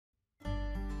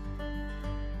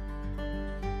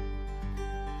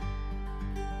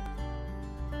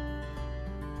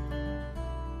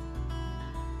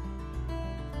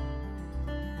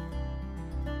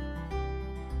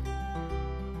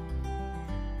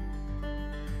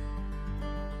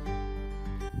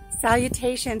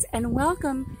Salutations and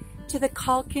welcome to the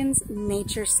Calkins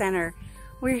Nature Center.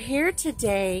 We're here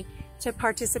today to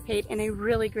participate in a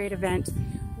really great event.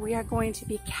 We are going to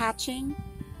be catching,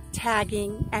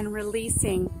 tagging, and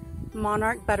releasing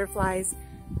monarch butterflies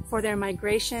for their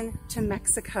migration to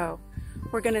Mexico.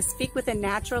 We're going to speak with a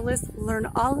naturalist,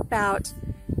 learn all about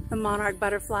the monarch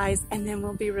butterflies, and then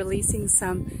we'll be releasing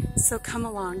some. So come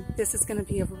along. This is going to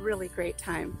be a really great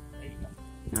time. There you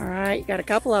go. All right, you got a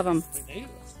couple of them. We can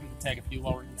tag a few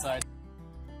while we're inside.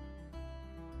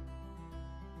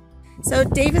 So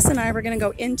Davis and I were going to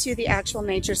go into the actual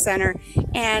nature center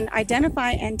and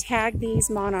identify and tag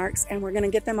these monarchs, and we're going to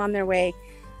get them on their way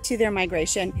to their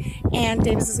migration. And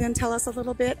Davis is going to tell us a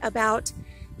little bit about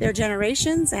their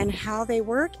generations and how they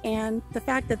work, and the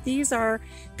fact that these are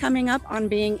coming up on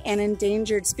being an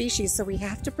endangered species, so we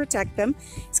have to protect them.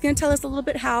 He's going to tell us a little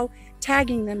bit how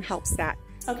tagging them helps that.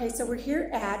 Okay, so we're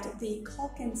here at the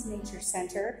Calkins Nature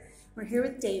Center. We're here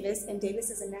with Davis, and Davis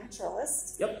is a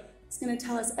naturalist. Yep. He's going to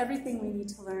tell us everything we need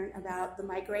to learn about the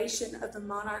migration of the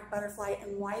monarch butterfly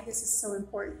and why this is so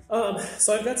important.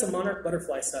 So I've got some monarch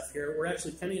butterfly stuff here. We're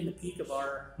actually kind of in the peak of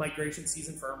our migration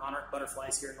season for our monarch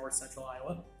butterflies here in north central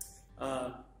Iowa.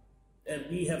 And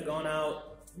we have gone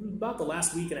out about the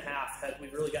last week and a half.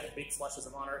 We've really gotten big flushes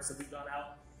of monarchs, and we've gone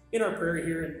out in our prairie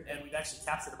here, and we've actually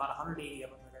captured about 180 of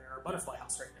them that are in our butterfly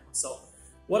house right now. So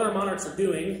what our monarchs are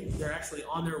doing, they're actually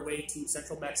on their way to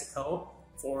central Mexico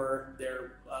for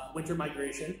their winter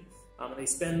migration. And they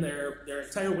spend their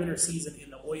entire winter season in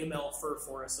the Oyamel fir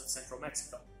forests of central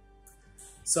Mexico.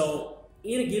 So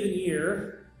in a given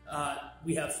year,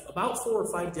 we have about 4 or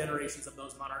 5 generations of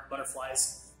those monarch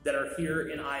butterflies that are here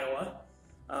in Iowa.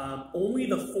 Only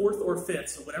the 4th or 5th,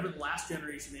 so whatever the last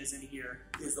generation is in a year,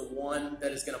 is the one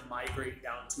that is going to migrate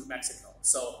down to Mexico.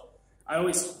 So I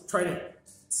always try to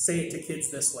say it to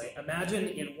kids this way. Imagine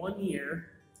in 1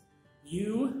 year,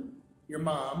 you, your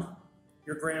mom,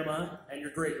 your grandma, and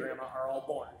your great-grandma are all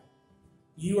born.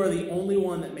 You are the only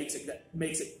one that makes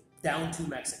it down to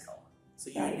Mexico. So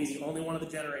you would be the only one of the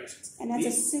generations. And that's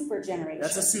a super generation.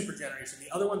 That's a super generation.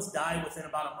 The other ones die within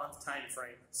about a month time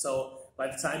frame. So by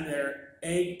the time they're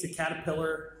egg to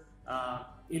caterpillar,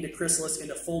 into chrysalis,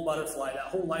 into full butterfly, that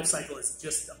whole life cycle is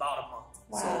just about a month.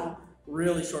 Wow. So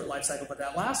really short life cycle. But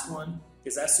that last one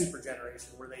is that super generation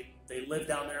where they live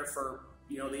down there for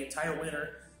the entire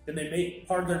winter. Then they make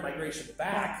part of their migration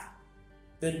back.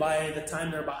 Then by the time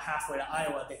they're about halfway to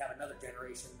Iowa, they have another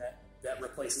generation that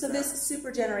replaces them. So this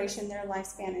super generation, their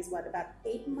lifespan is what, about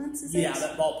 8 months? Yeah,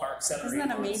 that ballpark, 7 or 8 months. Isn't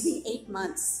that amazing? 8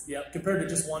 months. Yep, compared to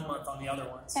just 1 month on the other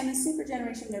ones. And the super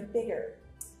generation, they're bigger.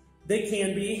 They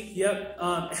can be, yep.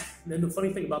 And then the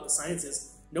funny thing about the science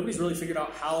is nobody's really figured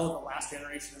out how the last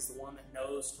generation is the one that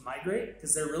knows to migrate,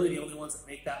 because they're really the only ones that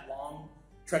make that long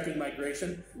trekking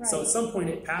migration. Right. So at some point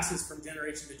it passes from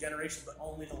generation to generation, but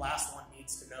only the last one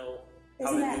needs to know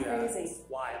how to do that. Isn't that crazy? It's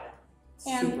wild.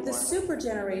 And the super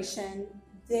generation,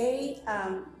 they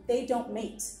don't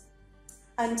mate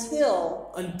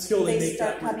until they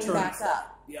start coming back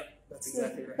up. Yep, that's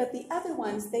exactly right. But the other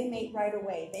ones, they mate right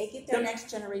away. They get their next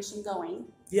generation going.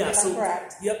 Yeah, so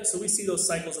correct. Yep. So we see those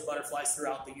cycles of butterflies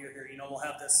throughout the year here. We'll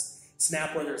have this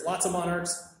snap where there's lots of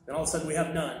monarchs, then all of a sudden we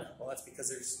have none. Well, that's because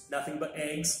there's nothing but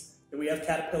eggs. Then we have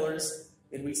caterpillars,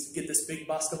 and we get this big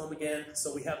bust of them again.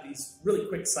 So we have these really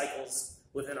quick cycles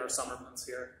within our summer months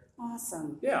here.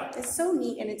 Awesome. Yeah. It's so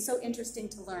neat, and it's so interesting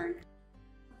to learn.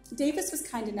 Davis was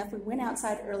kind enough. We went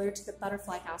outside earlier to the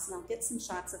butterfly house, and I'll get some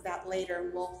shots of that later,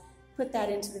 and we'll put that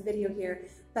into the video here.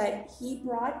 But he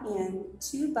brought in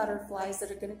 2 butterflies that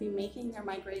are going to be making their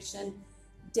migration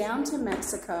down to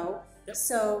Mexico. Yep.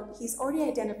 So he's already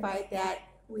identified that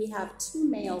we have 2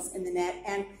 males in the net,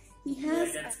 and he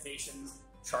has the identification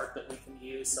chart that we can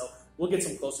use. So we'll get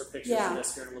some closer pictures of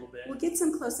this here in a little bit. We'll get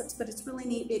some close-ups, but it's really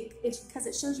neat because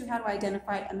it shows you how to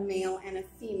identify a male and a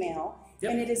female,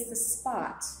 and it is the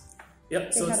spot.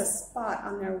 Yep. They have a spot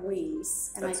on their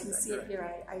wings, and I can see it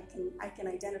here. I can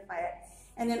identify it.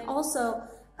 And then also,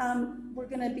 we're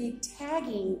going to be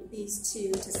tagging these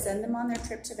 2 to send them on their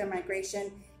trip to their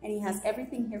migration, and he has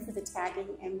everything here for the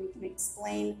tagging, and we can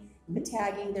explain the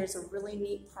tagging. There's a really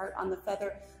neat part on the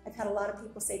feather. I've had a lot of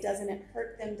people say, doesn't it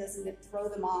hurt them? Doesn't it throw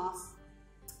them off?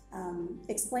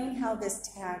 Explain how this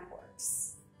tag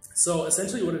works. So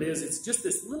essentially what it is, it's just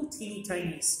this little teeny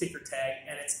tiny sticker tag,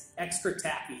 and it's extra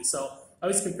tacky. So I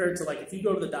always compare it to, like, if you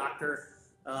go to the doctor,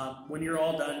 when you're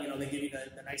all done, they give you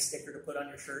the nice sticker to put on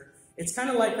your shirt. It's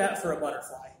kind of like that for a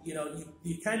butterfly.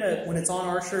 You kind of, when it's on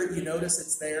our shirt, you notice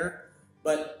it's there,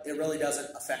 but it really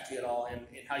doesn't affect you at all in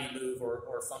how you move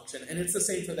or function. And it's the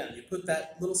same for them. You put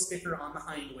that little sticker on the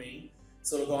hind wing,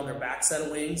 So it'll go on their back set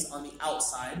of wings on the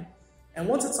outside. And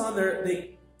once it's on there,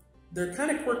 they're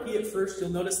kind of quirky at first. You'll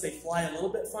notice they fly a little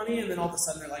bit funny, and then all of a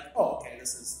sudden they're like, oh, okay,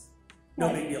 this is no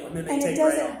big deal. And then they take right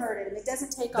off. And it doesn't hurt it. It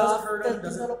doesn't take off the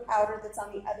little powder that's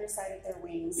on the other side of their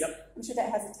wings. Yep. I'm sure that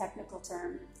has a technical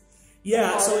term.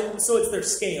 Yeah, so it's their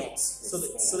scales.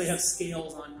 So they have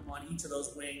scales on each of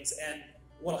those wings. And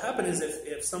what'll happen is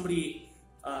if somebody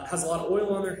has a lot of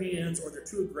oil on their hands, or they're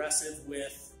too aggressive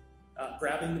with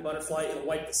grabbing the butterfly, it'll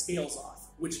wipe the scales off,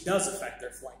 which does affect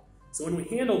their flight. So when we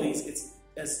handle these, it's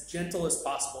as gentle as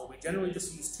possible. We generally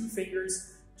just use 2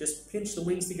 fingers, just pinch the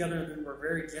wings together, and then we're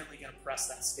very gently going to press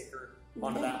that sticker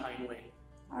onto that hind wing.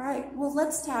 All right, well,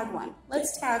 let's tag one.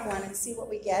 Let's tag one and see what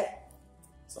we get.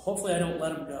 So hopefully I don't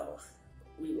let them go.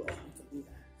 We will. We can do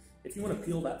that. If you want to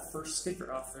peel that first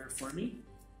sticker off there for me.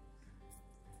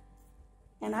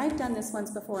 And I've done this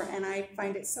once before, and I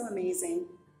find it so amazing.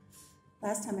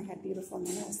 Last time I had beautiful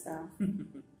nails, though.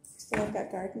 Today I've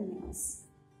got garden nails.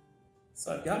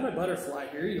 So I've got my butterfly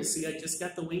here. You'll see I just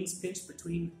got the wings pinched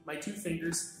between my 2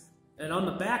 fingers. And on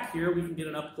the back here, we can get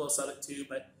an up close of it too,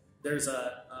 but there's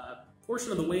a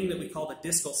portion of the wing that we call the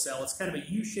discal cell. It's kind of a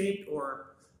U-shaped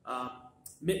or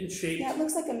mitten-shaped. Yeah, it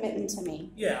looks like a mitten to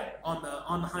me. Yeah, on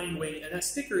the hind wing, and that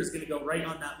sticker is going to go right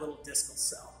on that little discal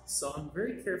cell. So I'm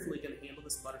very carefully going to handle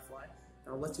this butterfly,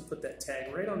 and I'll let you put that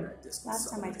tag right on that discal cell. Last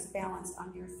time I just balanced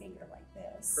on your finger like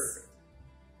this. Perfect.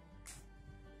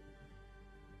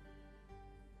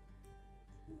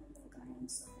 I'm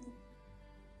sorry.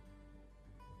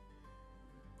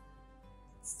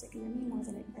 It's sticking to me more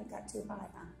than it got too high,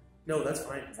 huh? No, that's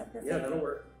fine. Is that perfect? Yeah, that'll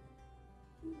work.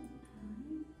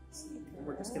 And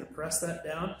we're just going to press that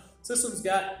down. So this one's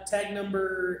got tag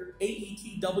number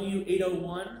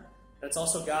AETW801. It's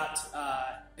also got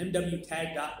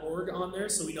mwtag.org on there,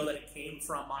 so we know that it came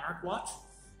from Monarch Watch.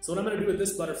 So what I'm going to do with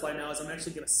this butterfly now is I'm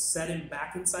actually going to set him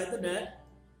back inside the net,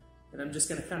 and I'm just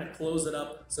going to kind of close it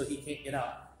up so he can't get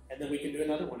out. And then we can do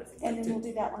another one if you'd like to. And then we'll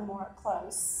do that one more up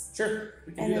close. Sure,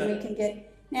 we can do that. And then we can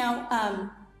get,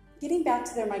 now, getting back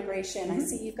to their migration, I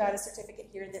see you've got a certificate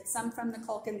here that some from the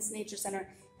Calkins Nature Center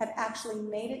have actually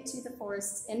made it to the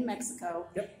forests in Mexico.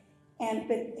 Yep.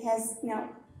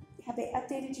 Have they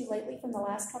updated you lately from the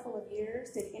last couple of years?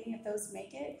 Did any of those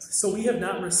make it? So we have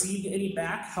not received any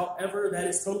back. However, that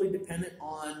is totally dependent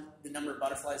on the number of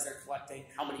butterflies they're collecting,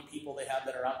 how many people they have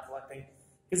that are out collecting.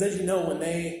 Because as you know, when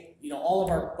they, all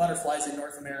of our butterflies in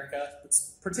North America,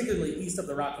 particularly east of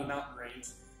the Rocky Mountain Range,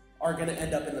 are going to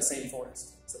end up in the same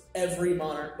forest. So every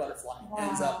monarch butterfly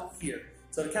ends up here.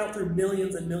 So to count through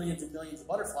millions and millions and millions of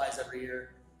butterflies every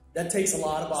year, that takes a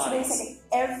lot of bodies. So basically,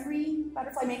 every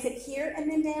butterfly makes it here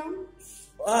and then down?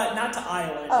 Not to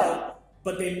Iowa and down,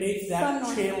 but they make that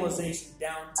channelization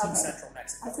down to central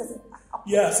Mexico.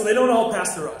 Yeah, so they don't all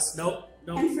pass through us. Nope.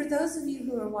 And for those of you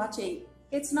who are watching,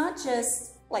 it's not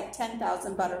just like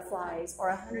 10,000 butterflies or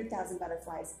 100,000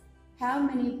 butterflies. How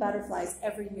many butterflies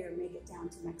every year make it down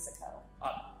to Mexico?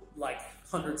 Like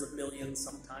hundreds of millions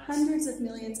sometimes. Hundreds of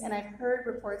millions, and I've heard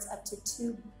reports up to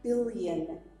 2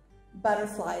 billion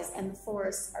butterflies, and the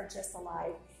forests are just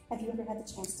alive. Have you ever had the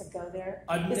chance to go there?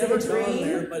 I've never gone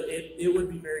there, but it would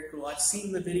be very cool. I've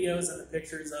seen the videos and the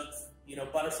pictures of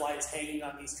butterflies hanging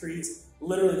on these trees.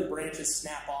 Literally, the branches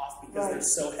snap off because they're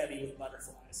so heavy with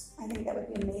butterflies. I think that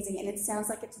would be amazing, and it sounds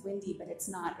like it's windy, but it's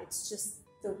not. It's just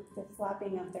the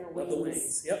flapping of their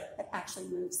wings, that actually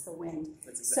moves the wind.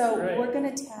 That's exactly right. We're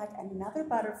going to tag another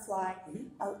butterfly.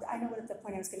 I know what the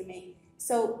point I was going to make.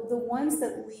 So the ones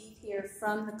that leave here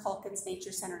from the Calkins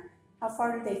Nature Center, how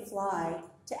far do they fly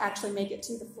to actually make it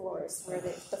to the forest where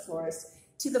they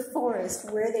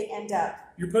end up?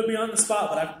 You're putting me on the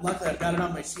spot, but luckily I've got it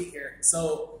on my sheet here.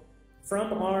 So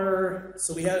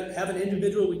we have an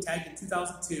individual we tagged in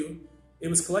 2002. It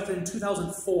was collected in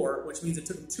 2004, which means it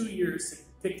took them 2 years to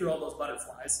pick through all those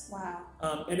butterflies.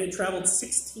 Wow. And it traveled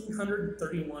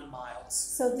 1,631 miles.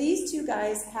 So these 2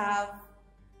 guys have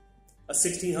a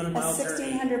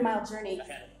 1,600 mile journey.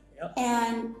 Ahead of them. Yep.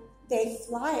 And they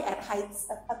fly at heights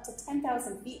of up to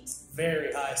 10,000 feet.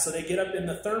 Very high. So they get up in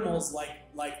the thermals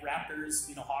like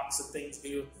raptors, hawks and things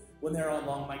do when they're on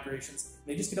long migrations.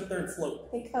 They just get up there and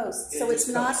float. They coast. So it's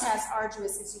not as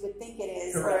arduous as you would think it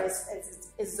is. Correct. Or as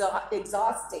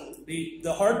exhausting.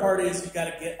 The hard part is you've got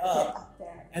to get up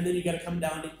there. And then you got to come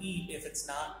down to eat if it's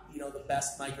not, the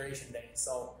best migration day.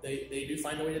 So they do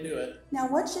find a way to do it. Now,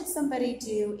 what should somebody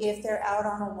do if they're out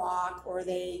on a walk or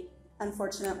they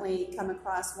unfortunately come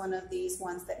across one of these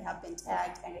ones that have been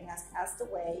tagged and it has passed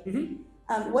away?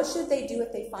 What should they do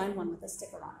if they find one with a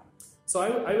sticker on it? So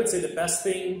I would say the best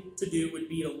thing to do would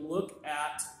be to look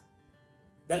at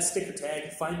that sticker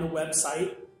tag, find the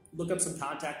website, look up some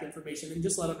contact information and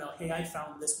just let them know, hey, I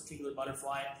found this particular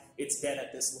butterfly. It's dead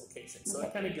at this location. So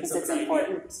it kind of gives them an idea.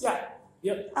 Important. Yeah.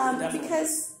 Yep.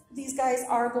 Because these guys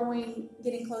are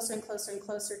getting closer and closer and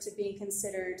closer to being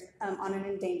considered on an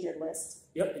endangered list.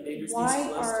 Yep, endangered species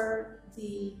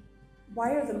list.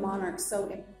 Why are the monarchs so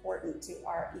important to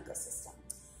our ecosystem?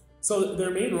 So their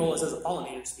main role is as a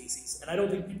pollinator species, and I don't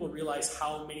think people realize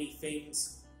how many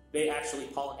things they actually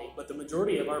pollinate. But the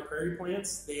majority of our prairie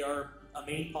plants, they are a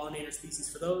main pollinator species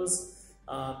for those.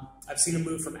 I've seen them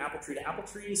move from apple tree to apple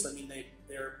tree, so I mean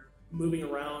they're moving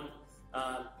around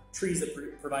trees that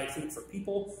provide food for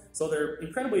people. So they're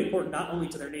incredibly important not only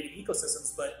to their native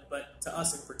ecosystems, but to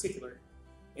us in particular.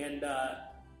 And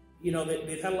you know,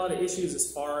 they've had a lot of issues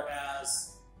as far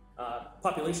as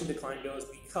population decline goes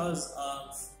because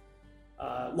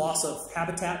of loss of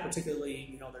habitat, particularly,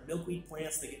 you know, their milkweed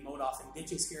plants. They get mowed off in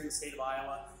ditches here in the state of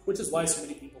Iowa, which is why so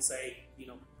many people say, you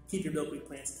know, keep your milkweed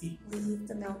plants, leave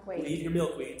the milkweed. Leave your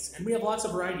milkweeds. And we have lots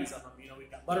of varieties of them. You know, we've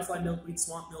got butterfly milkweed,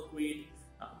 swamp milkweed,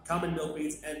 common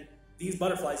milkweeds, and these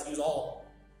butterflies use all of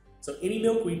them. So any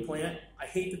milkweed plant, I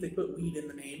hate that they put weed in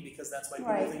the name because that's why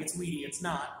people think it's weedy. It's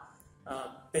not.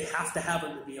 They have to have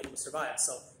them to be able to survive.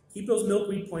 So keep those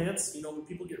milkweed plants. You know, when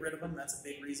people get rid of them, that's a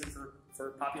big reason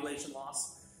for population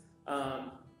loss.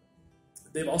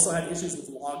 They've also had issues with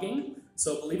logging.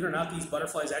 So believe it or not, these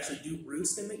butterflies actually do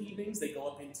roost in the evenings. They go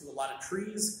up into a lot of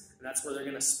trees, and that's where they're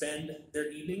going to spend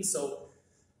their evenings. So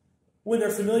when they're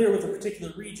familiar with a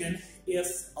particular region,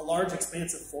 if a large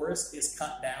expanse of forest is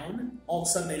cut down, all of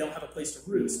a sudden they don't have a place to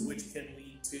roost, which can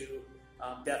lead to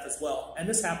death as well. And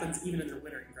this happens even in their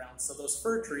wintering grounds. So those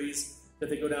fir trees that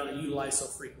they go down and utilize so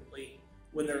frequently,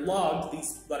 when they're logged,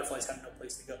 these butterflies have no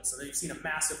place to go. So they've seen a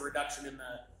massive reduction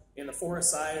in the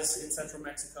forest size in central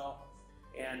Mexico.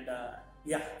 And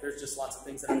yeah, there's just lots of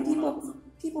things that are going on with them.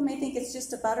 People may think it's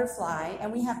just a butterfly,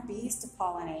 and we have bees to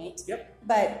pollinate. Yep.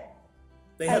 But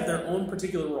they have their own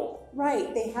particular role.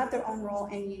 Right, they have their own role,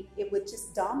 and it would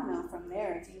just domino from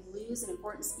there. If you lose an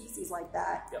important species like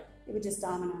that, it would just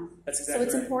domino. That's exactly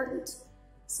So it's important.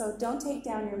 So don't take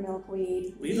down your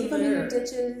milkweed. Leave them in your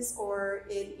ditches or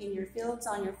in your fields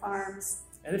on your farms.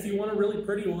 And if you want a really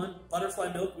pretty one,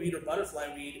 butterfly milkweed or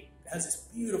butterfly weed has this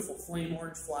beautiful flame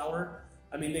orange flower.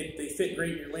 I mean, they fit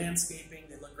great in your landscaping.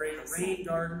 They look great in a rain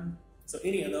garden. So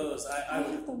any of those, I would.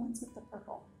 Like the ones with the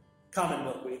purple. Common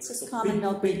milkweeds. Just common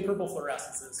milkweed. Big purple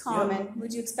fluorescences. Common. Yep.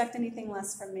 Would you expect anything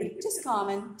less from me? Just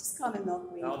common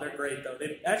milkweed. Oh, they're great though.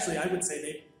 Actually, I would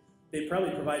say they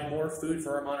probably provide more food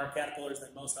for our monarch caterpillars than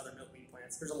most other milkweed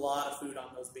plants. There's a lot of food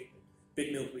on those big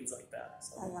milkweeds like that.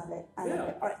 So. I love it. I love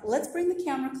it. All right, let's bring the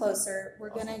camera closer. We're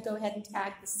going to go ahead and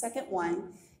tag the second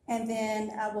one, and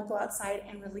then we'll go outside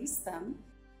and release them.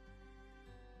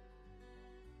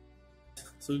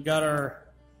 So we've got our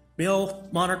male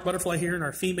monarch butterfly here and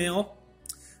our female.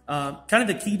 Kind of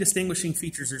the key distinguishing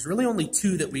features, there's really only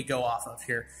two that we go off of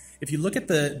here. If you look at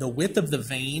the width of the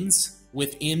veins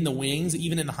within the wings,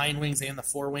 even in the hind wings and the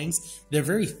forewings, they're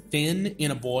very thin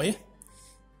in a boy,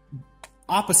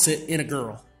 opposite in a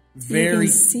girl. Very,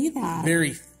 you can see that.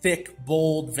 Very thick,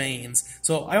 bold veins.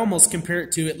 So I almost compare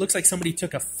it looks like somebody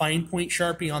took a fine point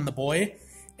Sharpie on the boy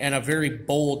and a very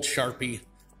bold Sharpie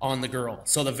on the girl.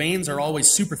 So the veins are always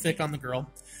super thick on the girl.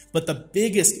 But the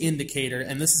biggest indicator,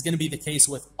 and this is going to be the case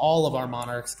with all of our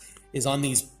monarchs, is on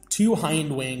these two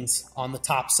hind wings on the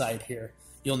top side here.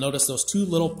 You'll notice those two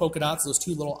little polka dots, those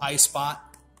two little eye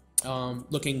spot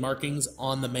looking markings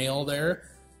on the male there.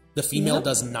 The female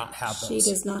does not have those. She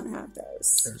does not have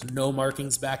those. There's no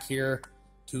markings back here,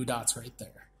 two dots right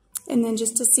there. And then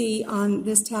just to see on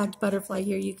this tagged butterfly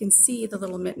here, you can see the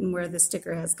little mitten where the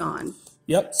sticker has gone.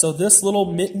 Yep, so this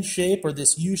little mitten shape or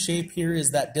this U shape here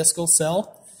is that discal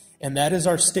cell. And that is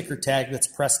our sticker tag that's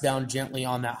pressed down gently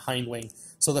on that hind wing.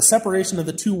 So the separation of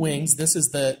the two wings, this is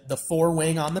the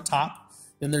forewing on the top.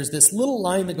 Then there's this little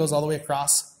line that goes all the way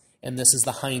across, and this is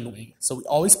the hind wing. So we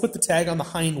always put the tag on the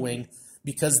hind wing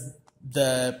because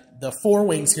the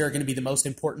forewings here are going to be the most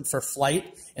important for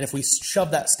flight. And if we shove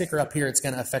that sticker up here, it's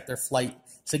going to affect their flight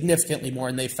significantly more,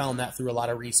 and they found that through a lot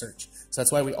of research. So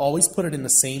that's why we always put it in the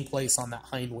same place on that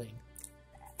hind wing.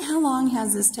 How long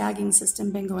has this tagging system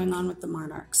been going on with the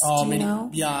monarchs? Do you know?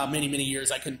 Yeah, many, many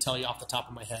years. I couldn't tell you off the top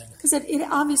of my head. Because it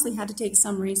obviously had to take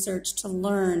some research to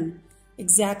learn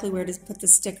exactly where to put the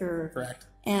sticker. Correct.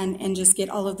 And just get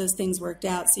all of those things worked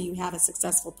out so you have a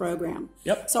successful program.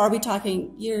 Yep. So are we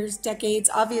talking years, decades?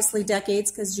 Obviously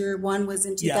decades, because your one was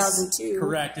in 2002. Yes,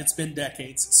 correct. It's been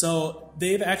decades. So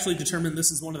they've actually determined this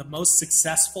is one of the most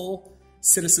successful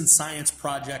citizen science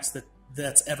projects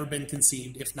that's ever been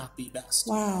conceived, if not the best.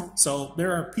 Wow. So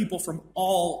there are people from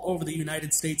all over the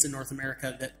United States and North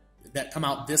America that come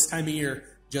out this time of year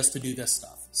just to do this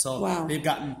stuff. So wow. They've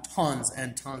gotten tons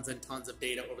and tons and tons of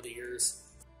data over the years.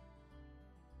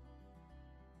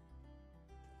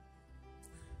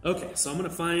 Okay, so I'm going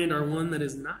to find our one that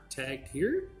is not tagged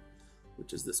here,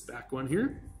 which is this back one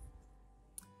here.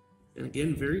 And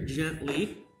again, very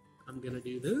gently, I'm going to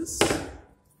do this.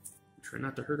 Try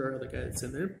not to hurt our other guy that's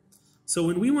in there. So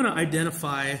when we want to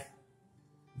identify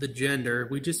the gender,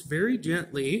 we just very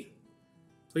gently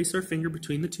place our finger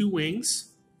between the two wings.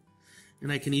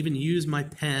 And I can even use my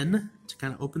pen to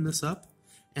kind of open this up.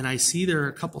 And I see there are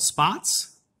a couple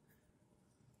spots.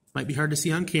 Might be hard to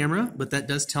see on camera, but that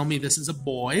does tell me this is a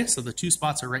boy. So the 2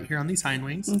 spots are right here on these hind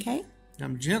wings. Okay.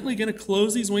 I'm gently going to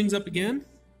close these wings up again.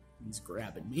 He's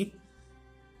grabbing me.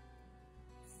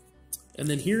 And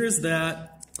then here is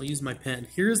that, I'll use my pen.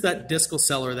 Here's that discal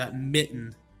cellar, that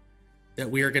mitten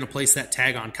that we are going to place that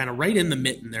tag on. Kind of right in the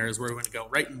mitten there is where we're going to go,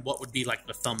 right in what would be like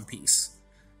the thumb piece.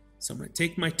 So I'm going to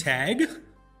take my tag,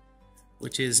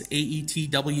 which is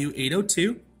AETW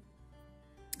 802,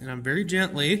 and I'm very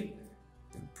gently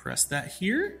going to press that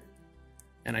here.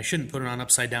 And I shouldn't put it on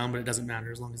upside down, but it doesn't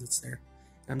matter as long as it's there.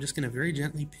 And I'm just going to very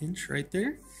gently pinch right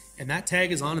there. And that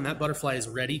tag is on and that butterfly is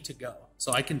ready to go.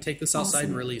 So I can take this outside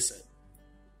and release it.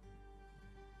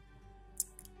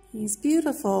 He's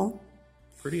beautiful.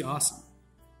 Pretty awesome.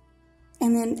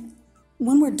 And then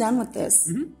when we're done with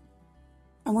this,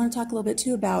 I want to talk a little bit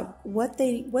too about what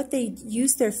they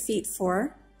use their feet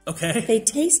for. Okay. They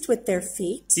taste with their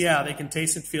feet. Yeah, they can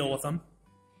taste and feel with them.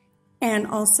 And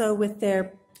also with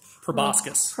their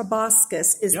proboscis.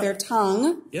 Proboscis is their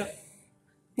tongue. Yep.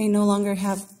 They no longer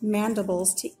have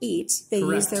mandibles to eat. They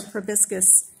Correct. use their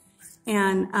proboscis.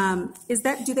 And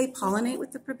do they pollinate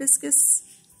with the proboscis?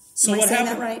 So Am I what saying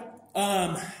happened,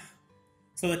 that right?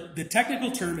 So the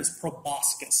technical term is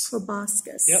proboscis.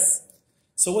 Proboscis. Yep.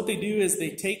 So what they do is they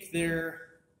take their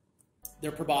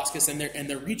proboscis and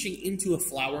they're reaching into a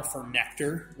flower for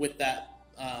nectar with that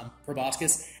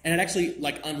proboscis, and it actually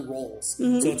like unrolls.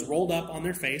 So it's rolled up on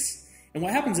their face. And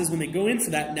what happens is when they go in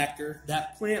for that nectar,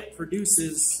 that plant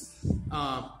produces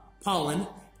pollen,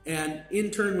 and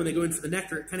in turn, when they go in for the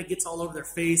nectar, it kind of gets all over their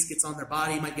face, gets on their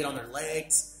body, might get on their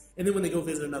legs, and then when they go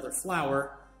visit another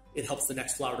flower, it helps the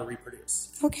next flower to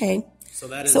reproduce. Okay. So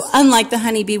that is. So unlike the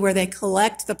honeybee where they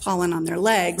collect the pollen on their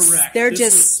legs, correct. they're This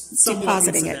just is somewhat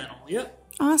depositing it. incidental. Yep.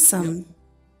 Awesome. Yep.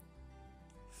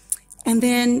 And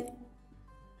then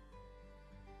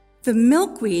the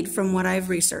milkweed, from what I've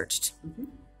researched,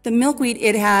 the milkweed,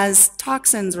 it has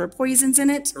toxins or poisons in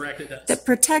it. Correct, it does. That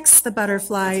protects the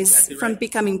butterflies exactly from right.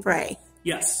 becoming prey.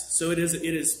 Yes. So it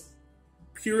is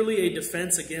purely a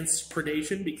defense against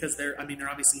predation because they're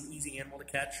obviously an easy animal to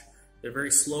catch. They're very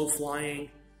slow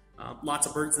flying. Lots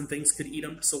of birds and things could eat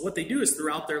them. So what they do is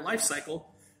throughout their life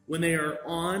cycle, when they are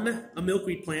on a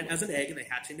milkweed plant as an egg and they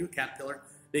hatch into a caterpillar,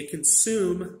 they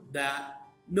consume that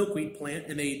milkweed plant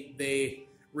and they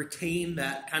retain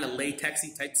that kind of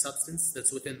latexy type substance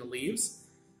that's within the leaves.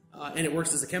 And it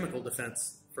works as a chemical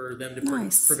defense for them to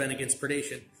prevent against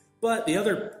predation. But the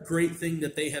other great thing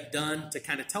that they have done to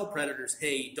kind of tell predators,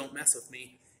 hey, don't mess with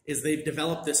me, is they've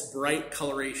developed this bright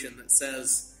coloration that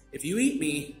says, if you eat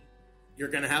me, you're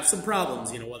going to have some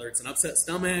problems, whether it's an upset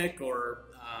stomach or,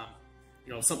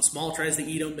 something small tries to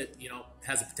eat them, it,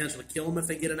 has a potential to kill them if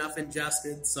they get enough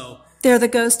ingested. So they're the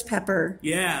ghost pepper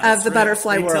of the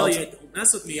butterfly world. They tell you, don't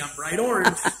mess with me, I'm bright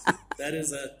orange.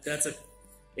 That's a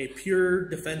pure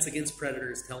defense against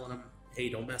predators telling them, hey,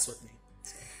 don't mess with me.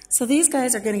 So these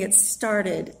guys are going to get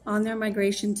started on their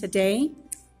migration today.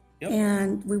 Yep.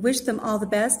 And we wish them all the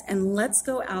best, and let's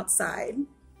go outside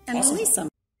and release them.